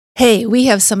Hey, we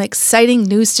have some exciting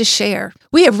news to share.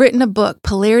 We have written a book,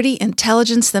 Polarity,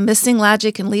 Intelligence, The Missing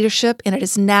Logic in Leadership, and it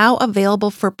is now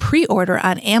available for pre-order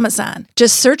on Amazon.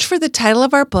 Just search for the title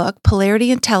of our book,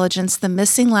 Polarity, Intelligence, The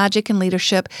Missing Logic in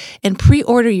Leadership, and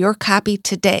pre-order your copy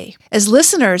today. As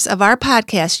listeners of our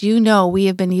podcast, you know we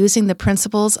have been using the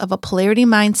principles of a polarity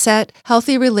mindset,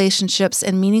 healthy relationships,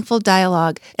 and meaningful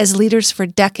dialogue as leaders for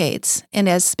decades. And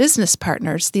as business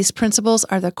partners, these principles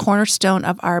are the cornerstone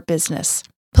of our business.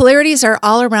 Polarities are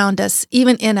all around us,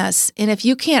 even in us, and if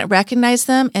you can't recognize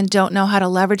them and don't know how to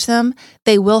leverage them,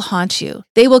 they will haunt you.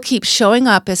 They will keep showing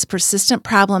up as persistent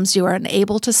problems you are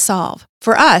unable to solve.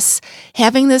 For us,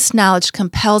 having this knowledge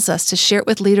compels us to share it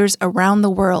with leaders around the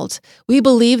world. We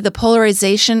believe the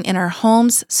polarization in our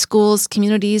homes, schools,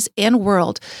 communities, and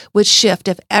world would shift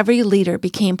if every leader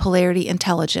became polarity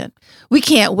intelligent. We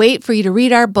can't wait for you to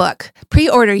read our book.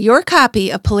 Pre-order your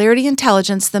copy of Polarity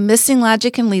Intelligence, The Missing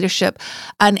Logic in Leadership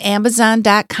on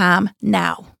Amazon.com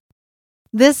now.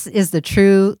 This is the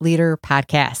TRU Leader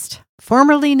Podcast,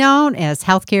 formerly known as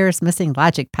Healthcare's Missing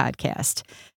Logic Podcast.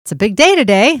 It's a big day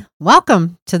today.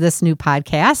 Welcome to this new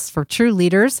podcast for true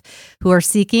leaders who are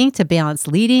seeking to balance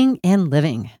leading and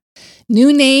living.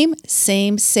 New name,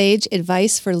 same sage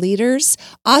advice for leaders,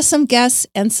 awesome guests,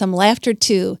 and some laughter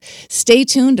too. Stay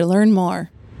tuned to learn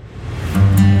more.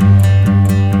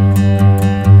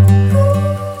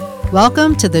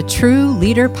 Welcome to the TRU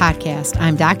Leader Podcast.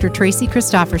 I'm Dr. Tracy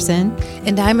Christofferson.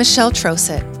 And I'm Michelle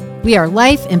Trosett. We are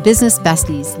life and business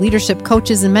besties, leadership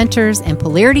coaches and mentors, and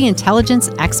polarity intelligence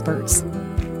experts.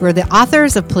 We're the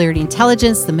authors of Polarity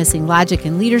Intelligence, The Missing Logic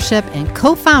in Leadership, and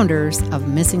co-founders of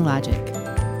Missing Logic.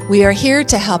 We are here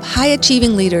to help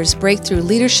high-achieving leaders break through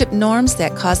leadership norms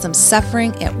that cause them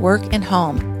suffering at work and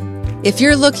home. If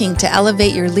you're looking to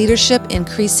elevate your leadership,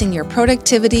 increasing your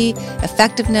productivity,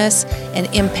 effectiveness, and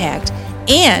impact,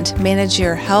 and manage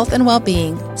your health and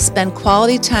well-being, spend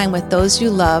quality time with those you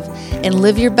love, and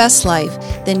live your best life,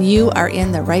 then you are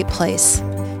in the right place.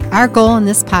 Our goal in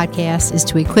this podcast is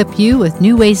to equip you with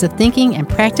new ways of thinking and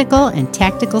practical and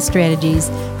tactical strategies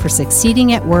for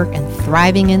succeeding at work and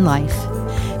thriving in life.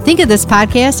 Think of this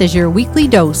podcast as your weekly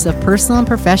dose of personal and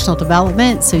professional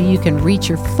development so you can reach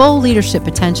your full leadership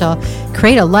potential,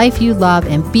 create a life you love,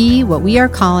 and be what we are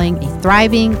calling a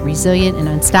thriving, resilient, and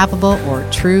unstoppable or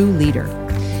true leader.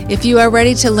 If you are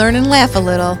ready to learn and laugh a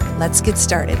little, let's get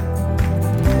started.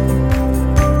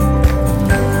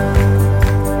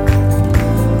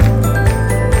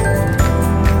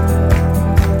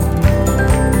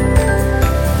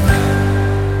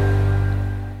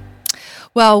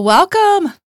 Well,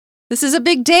 welcome. This is a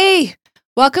big day.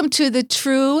 Welcome to the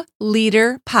TRU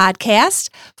Leader Podcast,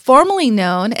 formerly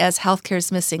known as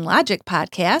Healthcare's Missing Logic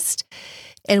Podcast.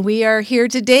 And we are here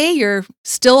today, your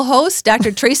still hosts,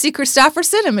 Dr. Tracy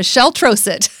Christofferson and Michelle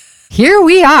Trosett. Here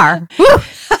we are.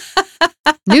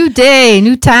 New day,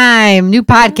 new time, new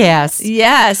podcast.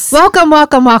 Yes. Welcome,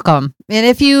 welcome, welcome. And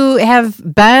if you have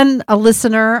been a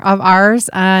listener of ours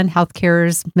on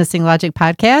Healthcare's Missing Logic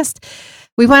Podcast,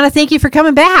 we want to thank you for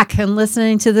coming back and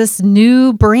listening to this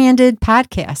new branded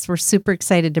podcast. We're super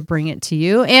excited to bring it to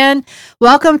you. And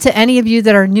welcome to any of you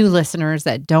that are new listeners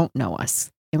that don't know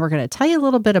us. And we're going to tell you a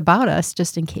little bit about us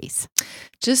just in case.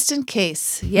 Just in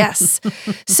case, yes.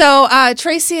 So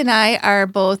Tracy and I are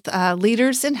both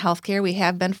leaders in healthcare. We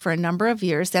have been for a number of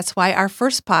years. That's why our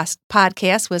first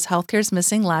podcast was Healthcare's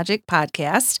Missing Logic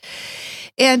Podcast.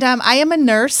 And I am a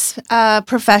nurse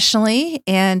professionally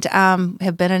and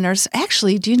have been a nurse.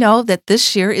 Actually, do you know that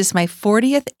this year is my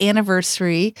 40th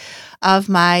anniversary of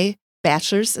my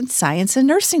Bachelor's in Science and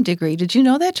Nursing degree. Did you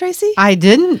know that, Tracy? I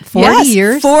didn't. 40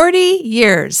 years? 40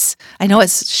 years. I know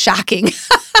it's shocking.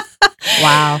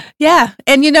 Wow. Yeah.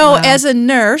 And as a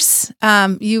nurse,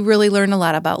 you really learn a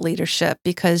lot about leadership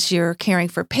because you're caring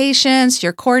for patients,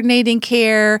 you're coordinating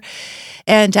care.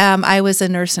 And I was a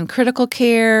nurse in critical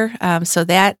care. So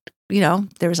that,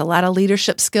 there was a lot of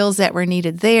leadership skills that were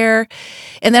needed there.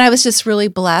 And then I was just really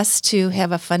blessed to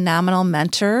have a phenomenal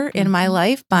mentor in my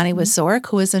life, Bonnie Wazorek,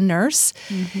 who is a nurse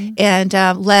and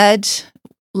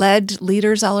led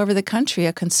leaders all over the country,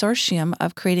 a consortium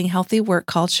of creating healthy work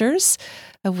cultures,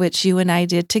 of which you and I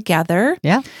did together.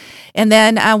 Yeah. And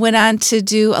then I went on to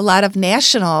do a lot of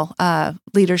national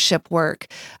leadership work.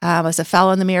 I was a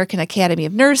fellow in the American Academy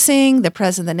of Nursing, the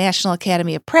president of the National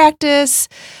Academy of Practice.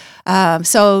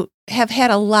 So have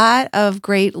had a lot of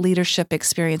great leadership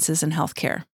experiences in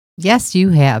healthcare. Yes, you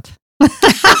have.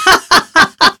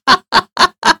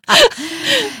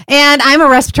 And I'm a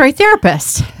respiratory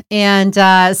therapist. And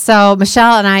so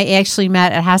Michelle and I actually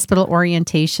met at hospital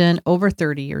orientation over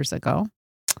 30 years ago.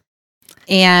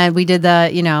 And we did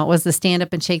it was the stand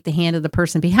up and shake the hand of the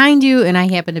person behind you. And I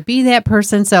happen to be that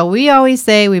person. So we always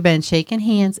say we've been shaking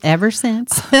hands ever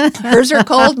since. Hers are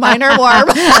cold, mine are warm.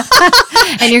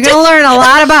 And you're going to learn a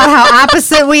lot about how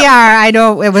opposite we are. I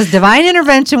know it was divine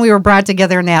intervention. We were brought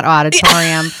together in that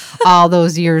auditorium all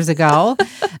those years ago.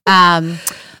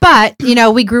 But,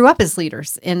 we grew up as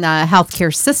leaders in the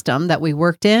healthcare system that we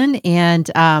worked in and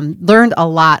learned a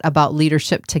lot about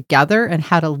leadership together and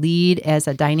how to lead as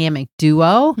a dynamic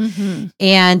duo. Mm-hmm.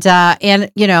 And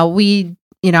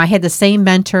I had the same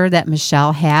mentor that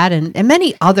Michelle had and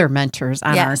many other mentors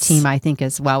on our team, I think,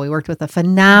 as well. We worked with a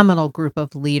phenomenal group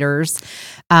of leaders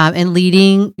in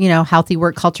leading, healthy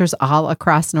work cultures all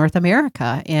across North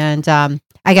America. And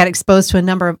I got exposed to a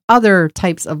number of other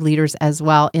types of leaders as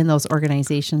well in those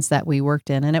organizations that we worked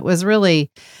in. And it was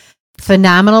really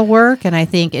phenomenal work. And I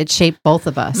think it shaped both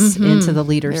of us into the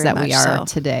leaders that we are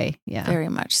today. Yeah. Very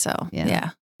much so. Yeah.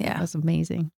 It was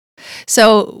amazing.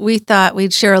 So we thought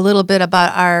we'd share a little bit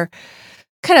about our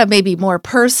kind of maybe more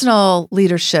personal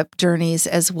leadership journeys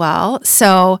as well.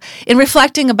 So in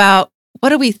reflecting about what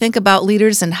do we think about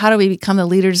leaders and how do we become the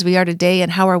leaders we are today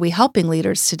and how are we helping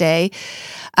leaders today?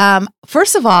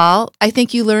 First of all, I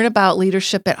think you learn about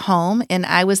leadership at home, and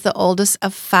I was the oldest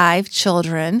of 5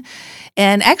 children.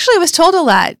 And actually, I was told a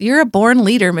lot. You're a born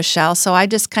leader, Michelle. So I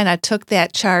just kind of took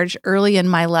that charge early in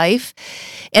my life.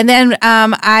 And then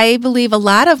I believe a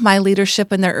lot of my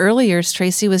leadership in the early years,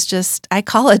 Tracy, was just, I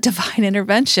call it divine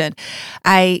intervention.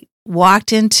 I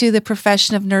walked into the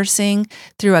profession of nursing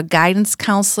through a guidance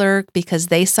counselor because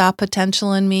they saw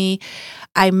potential in me.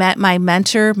 I met my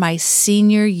mentor my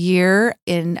senior year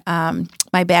in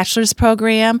my bachelor's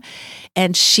program,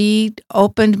 and she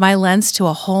opened my lens to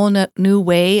a whole new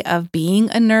way of being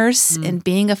a nurse and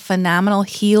being a phenomenal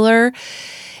healer.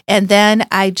 And then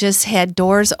I just had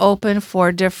doors open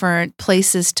for different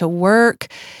places to work.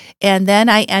 And then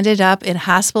I ended up in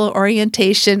hospital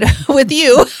orientation with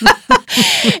you.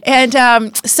 And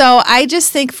so I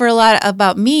just think for a lot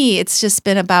about me, it's just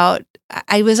been about,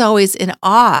 I was always in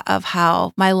awe of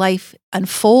how my life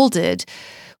unfolded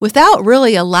without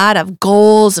really a lot of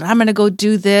goals and I'm going to go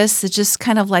do this. It just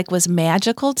kind of like was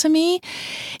magical to me.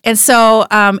 And so,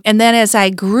 and then as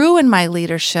I grew in my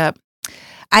leadership,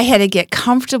 I had to get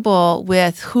comfortable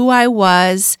with who I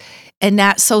was and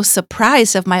not so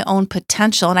surprised of my own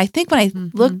potential. And I think when I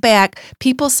look back,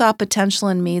 people saw potential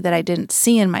in me that I didn't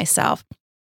see in myself.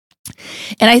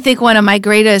 And I think one of my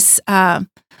greatest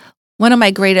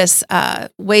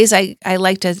ways I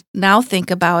like to now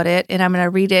think about it, and I'm going to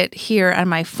read it here on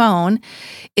my phone,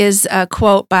 is a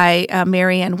quote by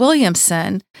Marianne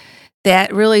Williamson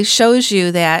that really shows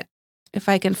you that, if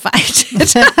I can find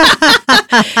it,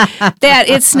 that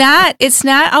it's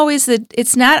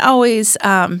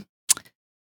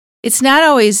not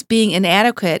always being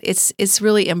inadequate. It's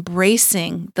really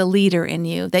embracing the leader in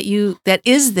you that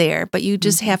is there, but you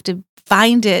just have to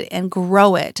find it and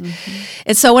grow it.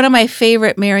 And so one of my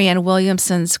favorite Marianne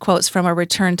Williamson's quotes from A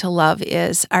Return to Love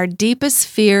is, "Our deepest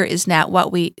fear is not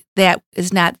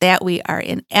that we are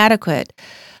inadequate.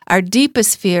 Our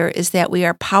deepest fear is that we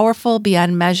are powerful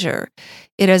beyond measure.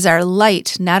 It is our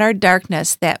light, not our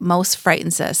darkness, that most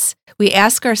frightens us. We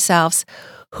ask ourselves,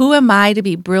 who am I to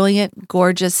be brilliant,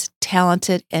 gorgeous,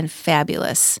 talented, and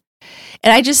fabulous?"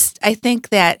 And I think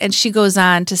that, and she goes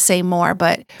on to say more,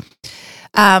 but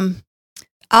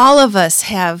all of us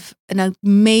have an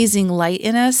amazing light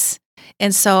in us.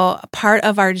 And so part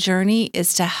of our journey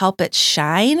is to help it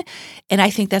shine. And I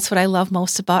think that's what I love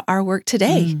most about our work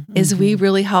today, is we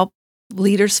really help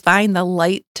leaders find the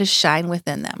light to shine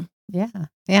within them. Yeah,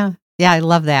 I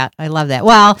love that.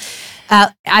 Well,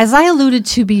 as I alluded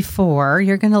to before,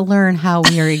 you're going to learn how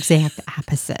we are exact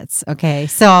opposites. Okay,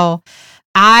 so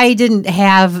I didn't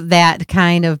have that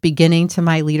kind of beginning to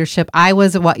my leadership. I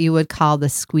was what you would call the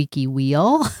squeaky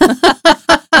wheel.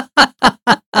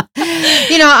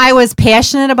 I was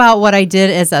passionate about what I did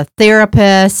as a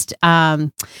therapist.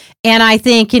 And I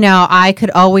think, I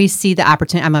could always see the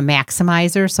opportunity. I'm a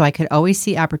maximizer, so I could always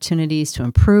see opportunities to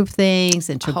improve things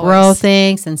and to grow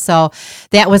things. And so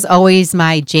that was always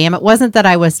my jam. It wasn't that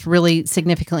I was really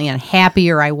significantly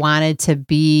unhappy or I wanted to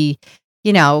be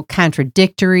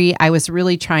contradictory. I was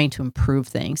really trying to improve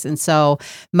things. And so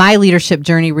my leadership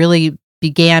journey really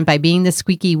began by being the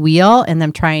squeaky wheel and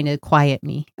them trying to quiet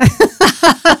me.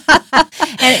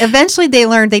 And eventually they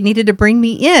learned they needed to bring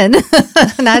me in,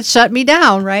 not shut me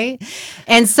down, right?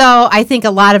 And so I think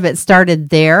a lot of it started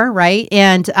there, right?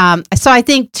 And so I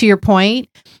think, to your point,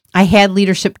 I had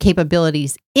leadership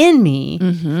capabilities in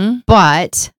me,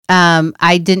 but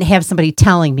I didn't have somebody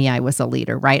telling me I was a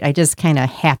leader, right? I just kind of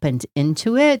happened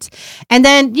into it. And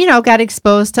then, got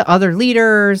exposed to other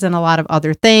leaders and a lot of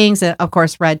other things. And of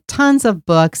course, read tons of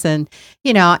books and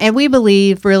we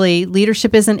believe really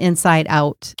leadership is an inside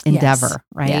out endeavor,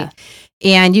 right? Yeah.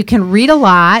 And you can read a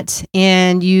lot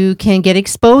and you can get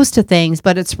exposed to things,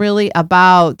 but it's really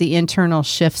about the internal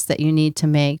shifts that you need to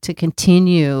make to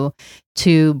continue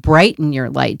to brighten your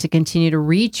light, to continue to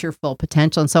reach your full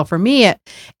potential. And so for me, at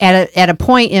a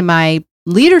point in my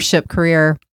leadership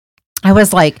career, I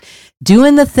was like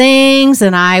doing the things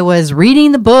and I was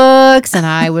reading the books and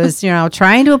I was,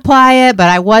 trying to apply it, but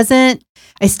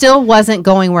I still wasn't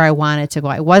going where I wanted to go.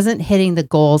 I wasn't hitting the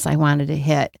goals I wanted to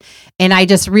hit. And I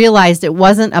just realized it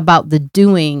wasn't about the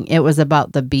doing, it was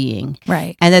about the being.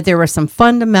 Right. And that there were some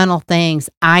fundamental things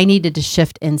I needed to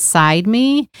shift inside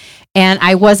me. And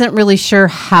I wasn't really sure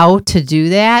how to do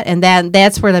that. And then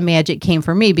that's where the magic came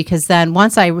for me, because then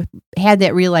once I had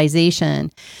that realization,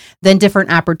 then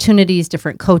different opportunities,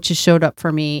 different coaches showed up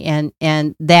for me.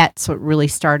 And that's what really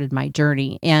started my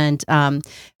journey. And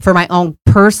for my own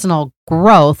personal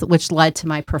growth, which led to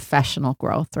my professional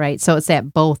growth, right? So it's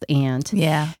that both and.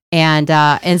 Yeah. And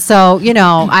so,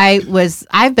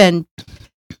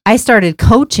 I started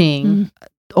coaching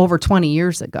over 20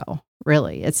 years ago.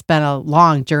 Really, it's been a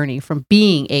long journey from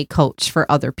being a coach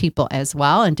for other people as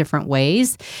well in different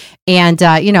ways. And,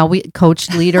 we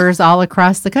coached leaders all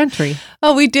across the country.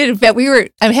 Oh, we did. In fact,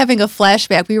 I'm having a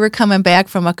flashback. We were coming back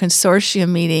from a consortium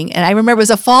meeting, and I remember it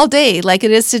was a fall day like it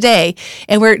is today.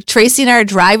 And Tracy and I are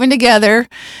driving together.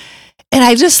 And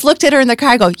I just looked at her in the car.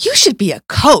 I go, "You should be a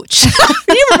coach."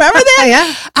 You remember that?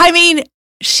 Yeah. I mean,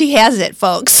 she has it,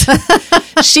 folks.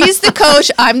 She's the coach.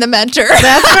 I'm the mentor.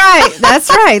 That's right. That's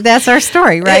right. That's our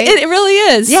story, right? It really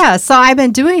is. Yeah. So I've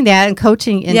been doing that and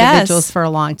coaching individuals for a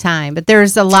long time. But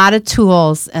there's a lot of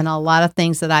tools and a lot of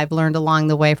things that I've learned along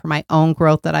the way for my own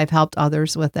growth that I've helped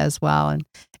others with as well. And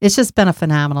it's just been a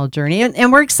phenomenal journey.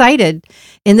 And we're excited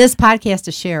in this podcast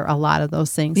to share a lot of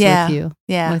those things with you.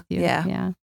 Yeah. With you.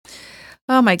 Yeah.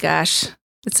 Oh, my gosh.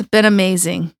 It's been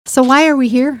amazing. So why are we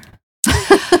here?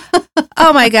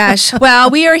 Oh my gosh.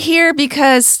 Well, we are here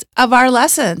because of our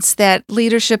lessons that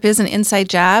leadership is an inside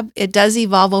job. It does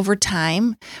evolve over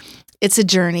time. It's a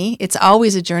journey. It's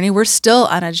always a journey. We're still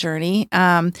on a journey.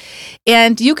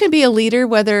 And you can be a leader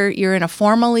whether you're in a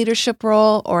formal leadership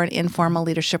role or an informal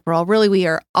leadership role. Really, we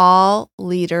are all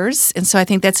leaders. And so I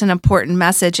think that's an important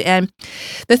message. And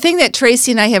the thing that Tracy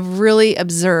and I have really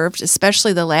observed,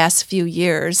 especially the last few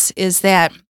years, is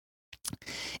that,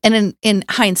 and in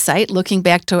hindsight, looking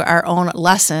back to our own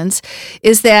lessons,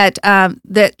 is that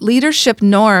that leadership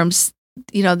norms,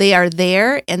 they are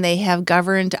there and they have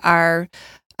governed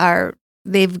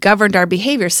they've governed our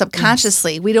behavior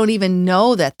subconsciously. Yes. We don't even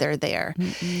know that they're there.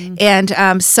 Mm-mm.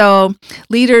 And so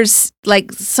leaders,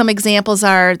 like some examples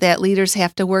are that leaders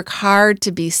have to work hard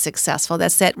to be successful.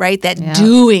 That's that, right? That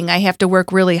doing, I have to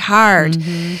work really hard.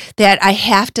 Mm-hmm. That I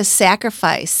have to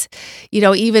sacrifice.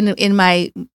 Even in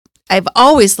I've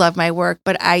always loved my work,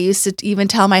 but I used to even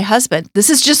tell my husband, this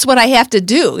is just what I have to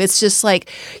do. It's just like,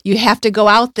 you have to go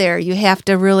out there. You have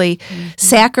to really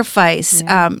sacrifice.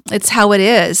 Yeah. It's how it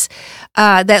is.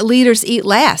 That leaders eat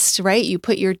last, right? You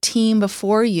put your team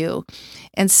before you.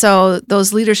 And so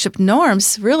those leadership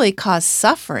norms really cause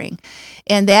suffering.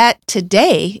 And that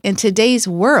today, in today's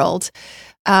world,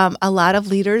 a lot of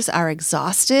leaders are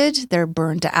exhausted. They're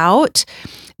burned out.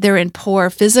 They're in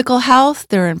poor physical health.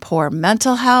 They're in poor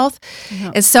mental health.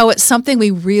 Yeah. And so it's something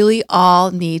we really all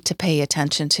need to pay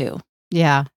attention to.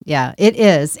 Yeah, it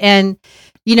is. And,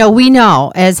 we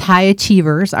know as high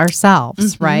achievers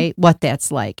ourselves, right, what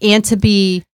that's like. And to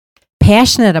be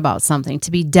passionate about something, to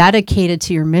be dedicated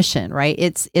to your mission, right?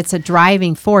 It's a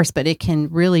driving force, but it can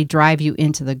really drive you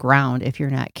into the ground if you're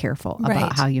not careful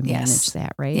about how you manage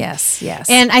that, right? Yes.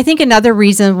 And I think another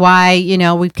reason why,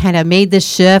 we've kind of made this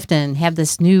shift and have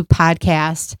this new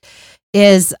podcast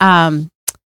is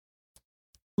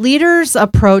leaders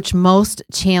approach most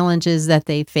challenges that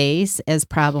they face as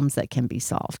problems that can be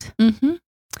solved. Mm-hmm.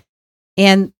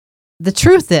 And the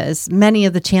truth is, many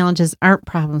of the challenges aren't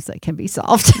problems that can be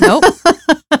solved. Nope.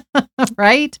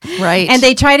 Right? Right. And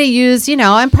they try to use,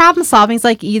 and problem solving is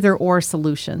like either or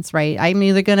solutions, right? I'm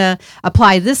either going to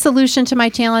apply this solution to my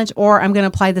challenge or I'm going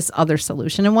to apply this other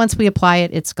solution. And once we apply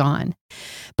it, it's gone.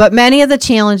 But many of the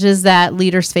challenges that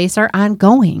leaders face are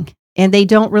ongoing. And they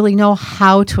don't really know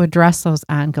how to address those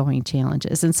ongoing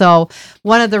challenges. And so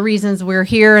one of the reasons we're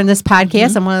here in this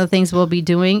podcast and one of the things we'll be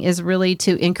doing is really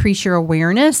to increase your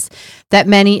awareness that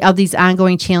many of these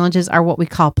ongoing challenges are what we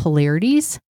call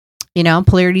polarities.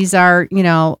 Polarities are,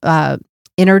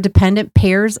 interdependent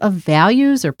pairs of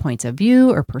values or points of view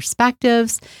or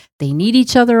perspectives. They need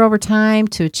each other over time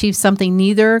to achieve something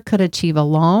neither could achieve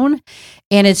alone.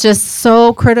 And it's just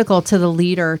so critical to the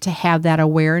leader to have that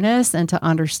awareness and to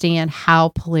understand how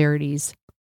polarities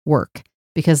work,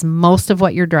 because most of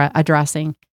what you're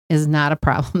addressing is not a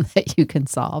problem that you can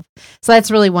solve. So that's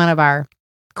really one of our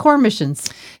core missions.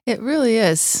 It really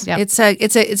is. Yep.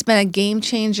 It's been a game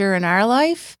changer in our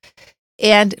life,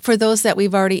 and for those that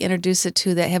we've already introduced it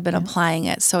to that have been applying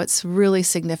it. So it's really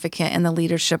significant in the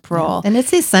leadership role. And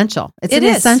it's essential. It's an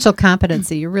essential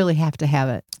competency. You really have to have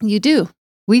it. You do.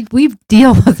 We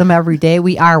deal with them every day.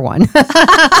 We are one.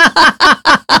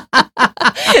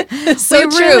 So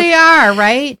we really are,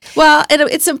 right? Well,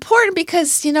 it's important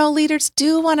because, leaders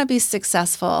do want to be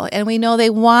successful, and we know they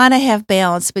want to have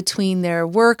balance between their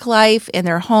work life and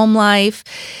their home life,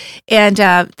 and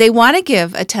they want to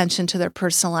give attention to their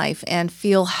personal life and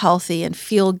feel healthy and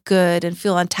feel good and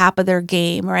feel on top of their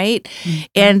game, right? Mm-hmm.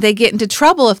 And they get into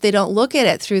trouble if they don't look at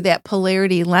it through that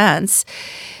polarity lens.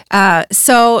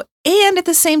 And at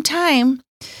the same time,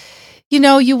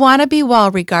 you want to be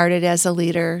well regarded as a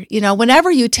leader.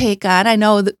 Whenever you take on, I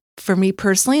know that for me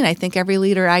personally, and I think every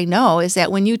leader I know, is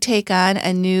that when you take on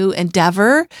a new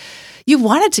endeavor, you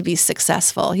want it to be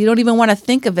successful. You don't even want to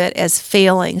think of it as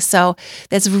failing. So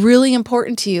that's really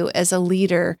important to you as a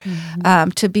leader,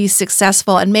 to be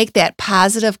successful and make that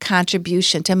positive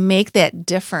contribution, to make that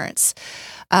difference.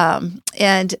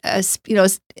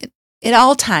 At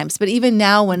all times, but even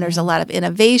now when there's a lot of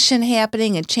innovation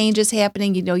happening and changes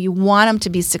happening, you want them to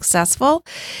be successful.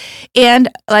 And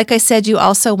like I said, you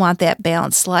also want that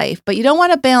balanced life, but you don't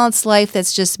want a balanced life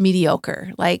that's just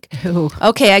mediocre. Like,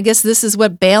 okay, I guess this is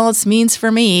what balance means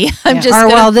for me.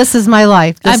 This is my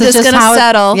life. I'm just going to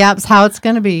settle. It's how it's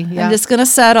going to be. Yep. I'm just going to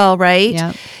settle, right?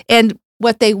 Yep. And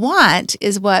what they want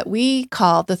is what we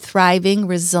call the thriving,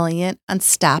 resilient,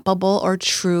 unstoppable, or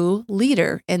true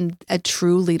leader in a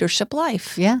true leadership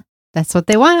life. Yeah, that's what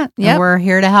they want. Yep. And we're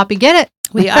here to help you get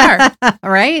it. We are.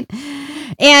 Right?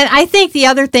 And I think the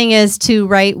other thing is too,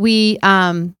 right, we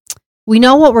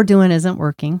know what we're doing isn't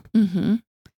working. Mm-hmm.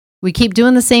 We keep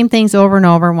doing the same things over and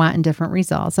over, wanting different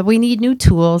results. So we need new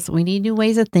tools. We need new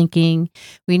ways of thinking.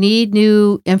 We need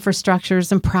new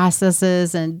infrastructures and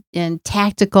processes and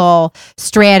tactical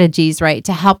strategies, right,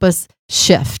 to help us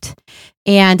shift.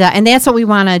 And that's what we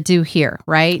want to do here,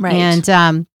 right?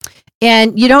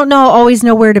 And you don't always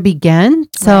know where to begin.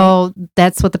 So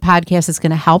that's what the podcast is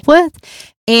going to help with.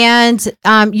 And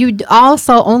you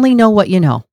also only know what you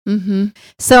know. Mm-hmm.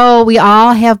 So we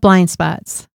all have blind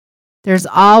spots. There's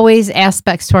always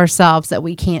aspects to ourselves that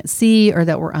we can't see or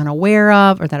that we're unaware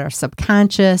of or that are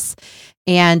subconscious.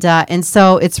 And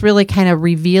so it's really kind of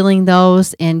revealing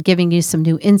those and giving you some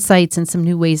new insights and some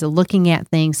new ways of looking at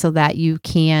things so that you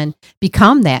can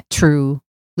become that true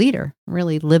leader,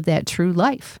 really live that true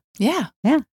life. Yeah.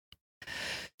 Yeah.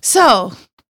 So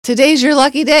today's your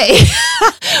lucky day.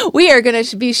 We are going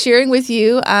to be sharing with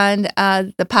you on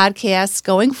the podcast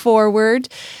going forward,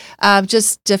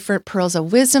 just different pearls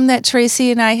of wisdom that Tracy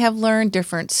and I have learned,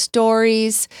 different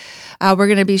stories. We're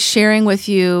going to be sharing with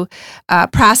you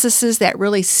processes that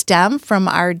really stem from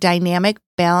our dynamic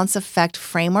balance effect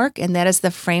framework, and that is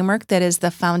the framework that is the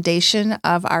foundation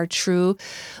of our True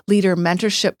Leader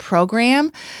Mentorship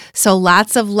Program. So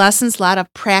lots of lessons, a lot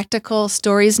of practical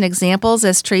stories and examples,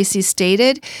 as Tracy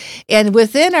stated. And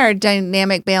within our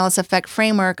dynamic balance effect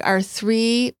framework are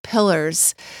 3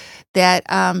 pillars that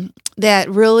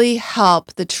really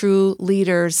help the true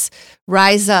leaders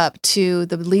rise up to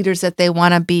the leaders that they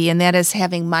want to be, and that is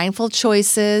having mindful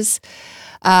choices,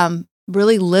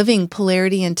 really living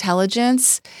polarity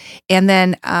intelligence, and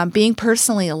then being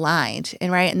personally aligned.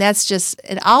 And that's just,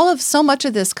 and so much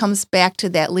of this comes back to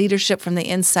that leadership from the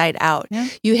inside out. Yeah.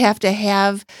 You have to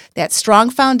have that strong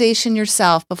foundation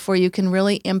yourself before you can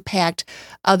really impact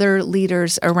other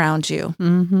leaders around you.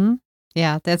 Mm-hmm.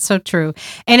 Yeah, that's so true.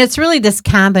 And it's really this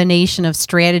combination of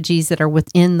strategies that are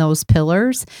within those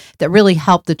pillars that really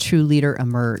help the true leader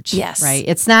emerge. Yes. Right.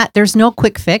 There's no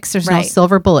quick fix. There's no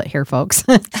silver bullet here, folks.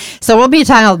 So we'll be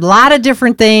talking a lot of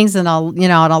different things and a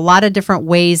lot of different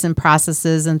ways and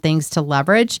processes and things to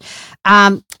leverage.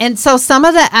 And so some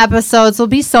of the episodes will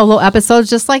be solo episodes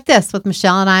just like this, with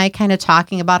Michelle and I kind of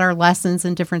talking about our lessons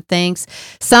and different things.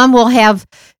 Some will have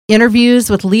interviews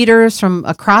with leaders from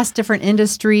across different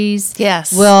industries.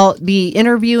 Yes. We'll be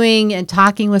interviewing and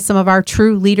talking with some of our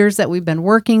true leaders that we've been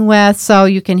working with, so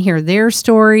you can hear their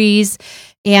stories.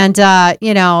 And,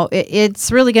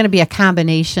 it's really going to be a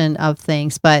combination of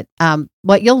things. But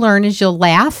what you'll learn is you'll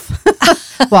laugh.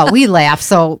 Well, we laugh,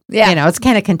 so, it's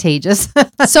kind of contagious.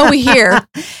 So we hear.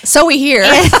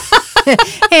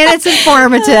 it's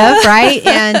informative, right?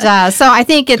 And so I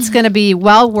think it's going to be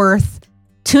well worth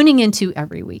tuning into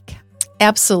every week.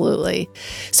 Absolutely.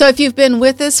 So if you've been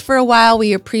with us for a while,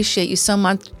 we appreciate you so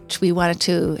much. We wanted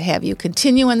to have you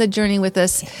continue on the journey with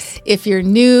us. Yes. If you're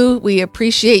new, we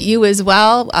appreciate you as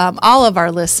well, all of our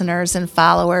listeners and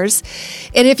followers.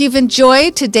 And if you've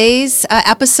enjoyed today's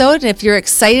episode, and if you're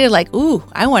excited, like, ooh,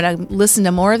 I want to listen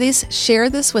to more of these, share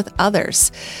this with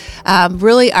others.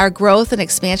 Really, our growth and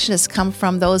expansion has come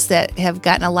from those that have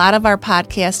gotten a lot of our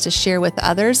podcasts to share with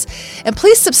others. And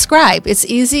please subscribe. It's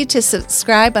easy to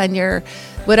subscribe on your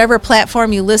whatever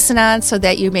platform you listen on so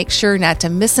that you make sure not to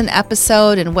miss an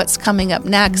episode and what's coming up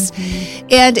next. Mm-hmm.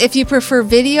 And if you prefer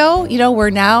video,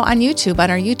 we're now on YouTube, on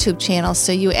our YouTube channel,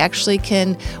 so you actually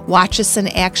can watch us in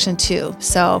action too.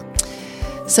 So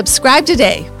subscribe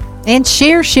today. And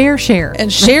share.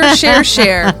 And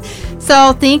share.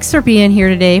 So thanks for being here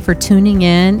today, for tuning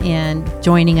in and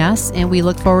joining us. And we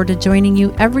look forward to joining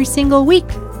you every single week.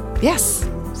 Yes.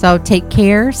 So take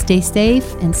care, stay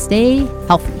safe, and stay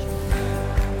healthy.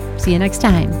 See you next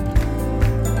time.